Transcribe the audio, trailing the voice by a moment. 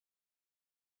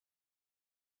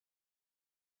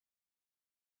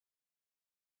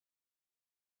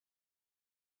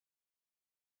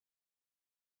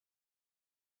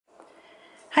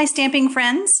Hi stamping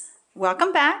friends,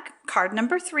 welcome back. Card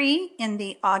number 3 in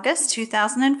the August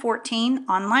 2014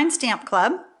 online stamp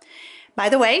club. By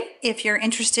the way, if you're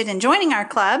interested in joining our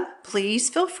club, please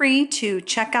feel free to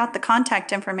check out the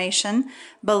contact information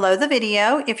below the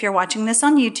video if you're watching this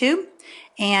on YouTube,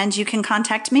 and you can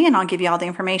contact me and I'll give you all the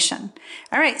information.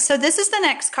 All right, so this is the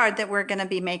next card that we're going to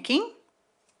be making.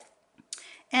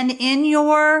 And in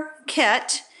your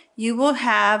kit, you will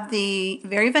have the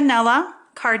very vanilla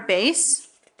card base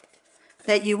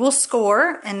that you will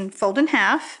score and fold in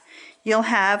half. You'll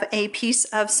have a piece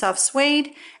of soft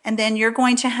suede, and then you're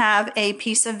going to have a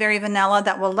piece of very vanilla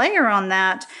that will layer on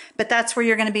that, but that's where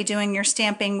you're going to be doing your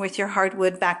stamping with your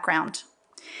hardwood background.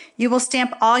 You will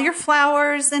stamp all your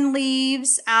flowers and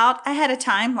leaves out ahead of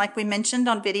time, like we mentioned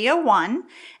on video 1,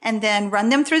 and then run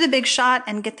them through the Big Shot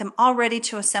and get them all ready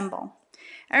to assemble.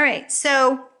 All right,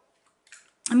 so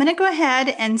I'm going to go ahead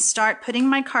and start putting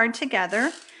my card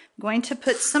together. I'm going to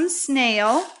put some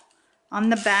snail on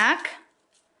the back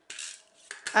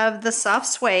of the soft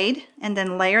suede and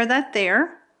then layer that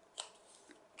there.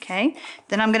 Okay,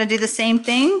 then I'm going to do the same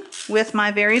thing with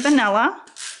my very vanilla.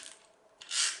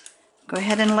 Go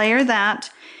ahead and layer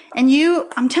that. And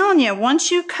I'm telling you,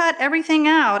 once you cut everything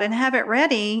out and have it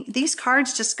ready, these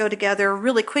cards just go together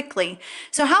really quickly.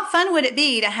 So how fun would it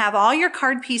be to have all your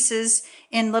card pieces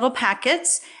in little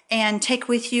packets and take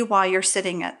with you while you're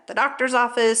sitting at the doctor's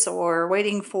office or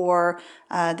waiting for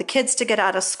the kids to get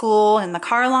out of school in the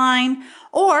car line,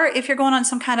 or if you're going on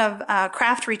some kind of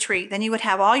craft retreat, then you would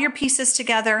have all your pieces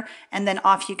together and then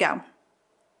off you go.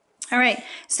 All right,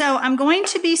 so I'm going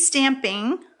to be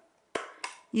stamping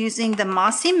using the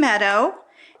Mossy Meadow,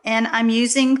 and I'm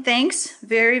using Thanks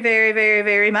very, very, very,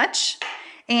 very much.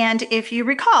 And if you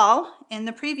recall, in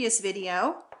the previous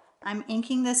video, I'm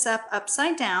inking this up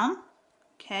upside down,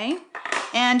 okay?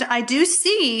 And I do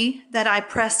see that I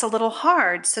pressed a little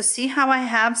hard, so see how I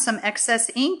have some excess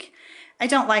ink? I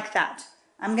don't like that.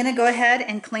 I'm gonna go ahead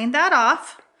and clean that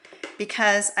off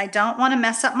because I don't wanna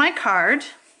mess up my card.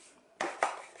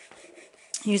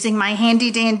 Using my handy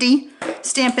dandy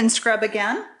Stampin' Scrub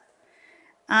again.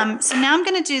 So now I'm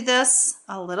going to do this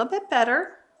a little bit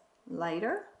better,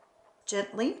 lighter,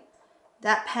 gently.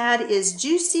 That pad is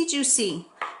juicy, juicy.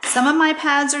 Some of my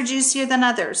pads are juicier than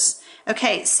others.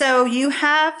 Okay, so you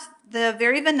have the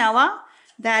very vanilla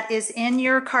that is in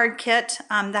your card kit,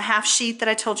 the half sheet that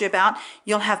I told you about.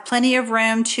 You'll have plenty of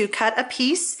room to cut a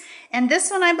piece. And this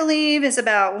one I believe is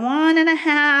about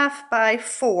 1.5 by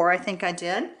 4, I think I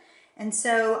did. And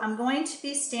so I'm going to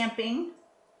be stamping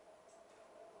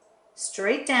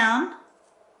straight down,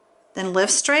 then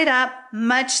lift straight up,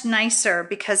 much nicer,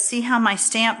 because see how my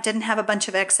stamp didn't have a bunch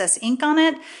of excess ink on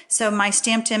it, so my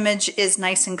stamped image is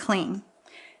nice and clean.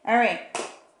 All right,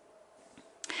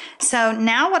 so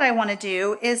now what I want to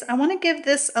do is I want to give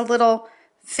this a little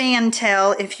fan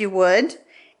tail, if you would,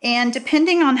 and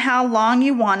depending on how long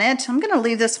you want it, I'm going to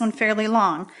leave this one fairly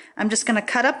long. I'm just going to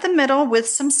cut up the middle with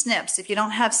some snips. If you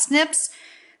don't have snips,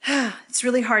 it's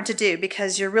really hard to do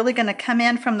because you're really going to come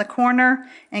in from the corner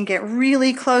and get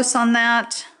really close on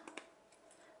that.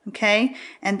 Okay,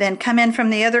 and then come in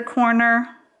from the other corner,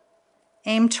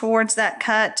 aim towards that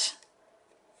cut,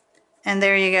 and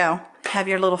there you go. Have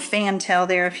your little fan tail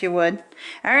there if you would.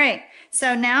 All right,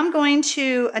 so now I'm going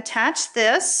to attach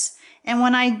this. And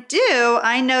when I do,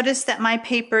 I notice that my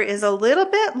paper is a little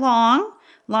bit long,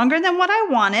 longer than what I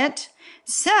want it.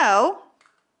 So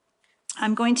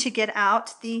I'm going to get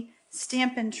out the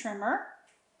Stampin' Trimmer.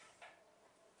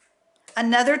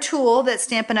 Another tool that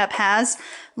Stampin' Up! Has.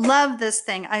 Love this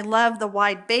thing. I love the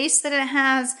wide base that it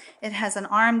has. It has an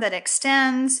arm that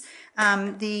extends.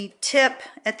 The tip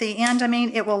at the end,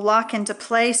 it will lock into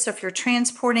place. So if you're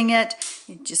transporting it,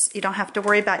 you don't have to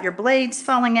worry about your blades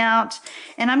falling out.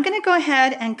 And I'm going to go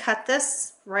ahead and cut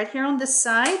this right here on this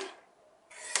side.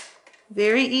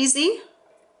 Very easy.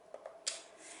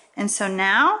 And so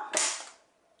now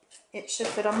it should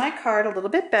fit on my card a little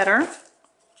bit better.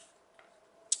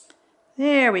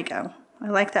 There we go. I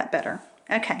like that better.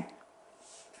 Okay.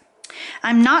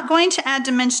 I'm not going to add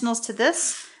dimensionals to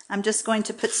this. I'm just going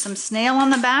to put some snail on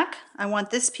the back. I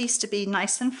want this piece to be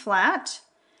nice and flat.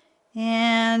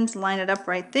 And line it up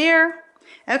right there.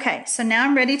 Okay, so now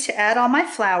I'm ready to add all my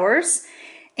flowers.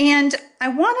 And I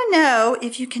want to know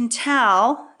if you can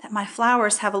tell that my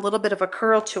flowers have a little bit of a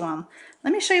curl to them.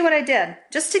 Let me show you what I did.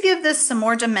 Just to give this some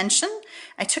more dimension,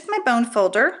 I took my bone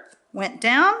folder, went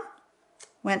down,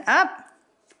 went up,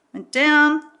 went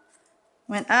down,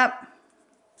 went up,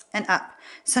 and up.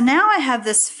 So now I have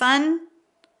this fun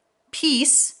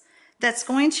piece that's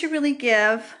going to really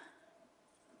give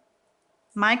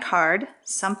my card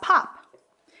some pop.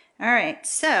 All right,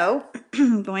 so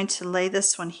I'm going to lay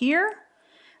this one here.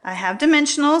 I have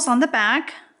dimensionals on the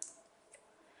back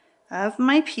of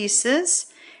my pieces,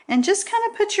 and just kind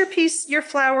of put your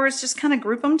flowers, just kind of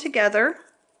group them together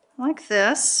like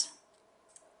this.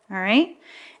 All right,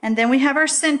 and then we have our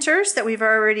centers that we've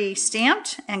already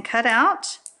stamped and cut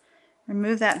out.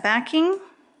 Remove that backing.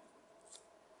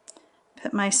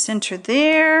 Put my center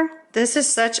there. This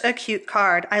is such a cute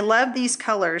card. I love these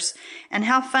colors, and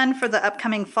how fun for the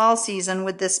upcoming fall season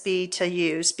would this be to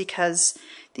use, because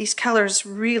these colors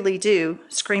really do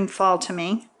scream fall to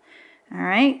me. All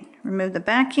right, remove the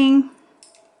backing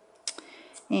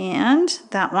and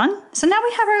that one. So now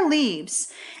we have our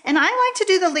leaves, and I like to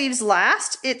do the leaves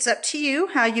last. It's up to you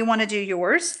how you want to do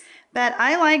yours, but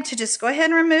I like to just go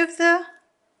ahead and remove the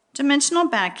dimensional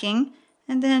backing.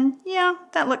 And then, yeah,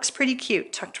 that looks pretty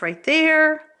cute. Tucked right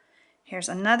there. Here's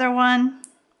another one.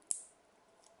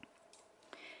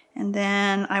 And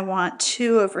then I want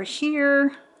two over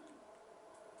here.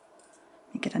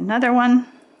 Let me get another one.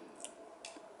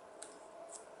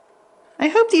 I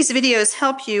hope these videos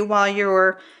help you while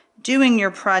you're doing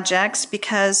your projects,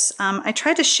 because I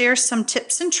try to share some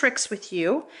tips and tricks with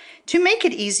you to make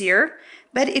it easier.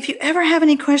 But if you ever have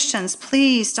any questions,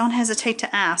 please don't hesitate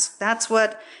to ask. That's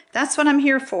what I'm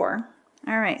here for.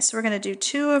 All right, so we're going to do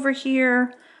two over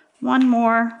here, one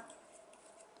more.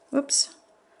 Whoops.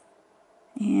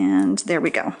 And there we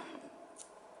go.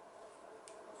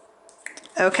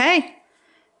 Okay,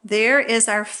 there is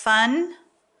our fun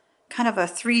kind of a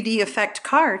 3D effect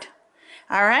card.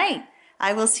 All right,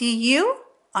 I will see you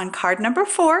on card number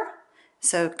 4.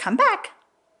 So come back.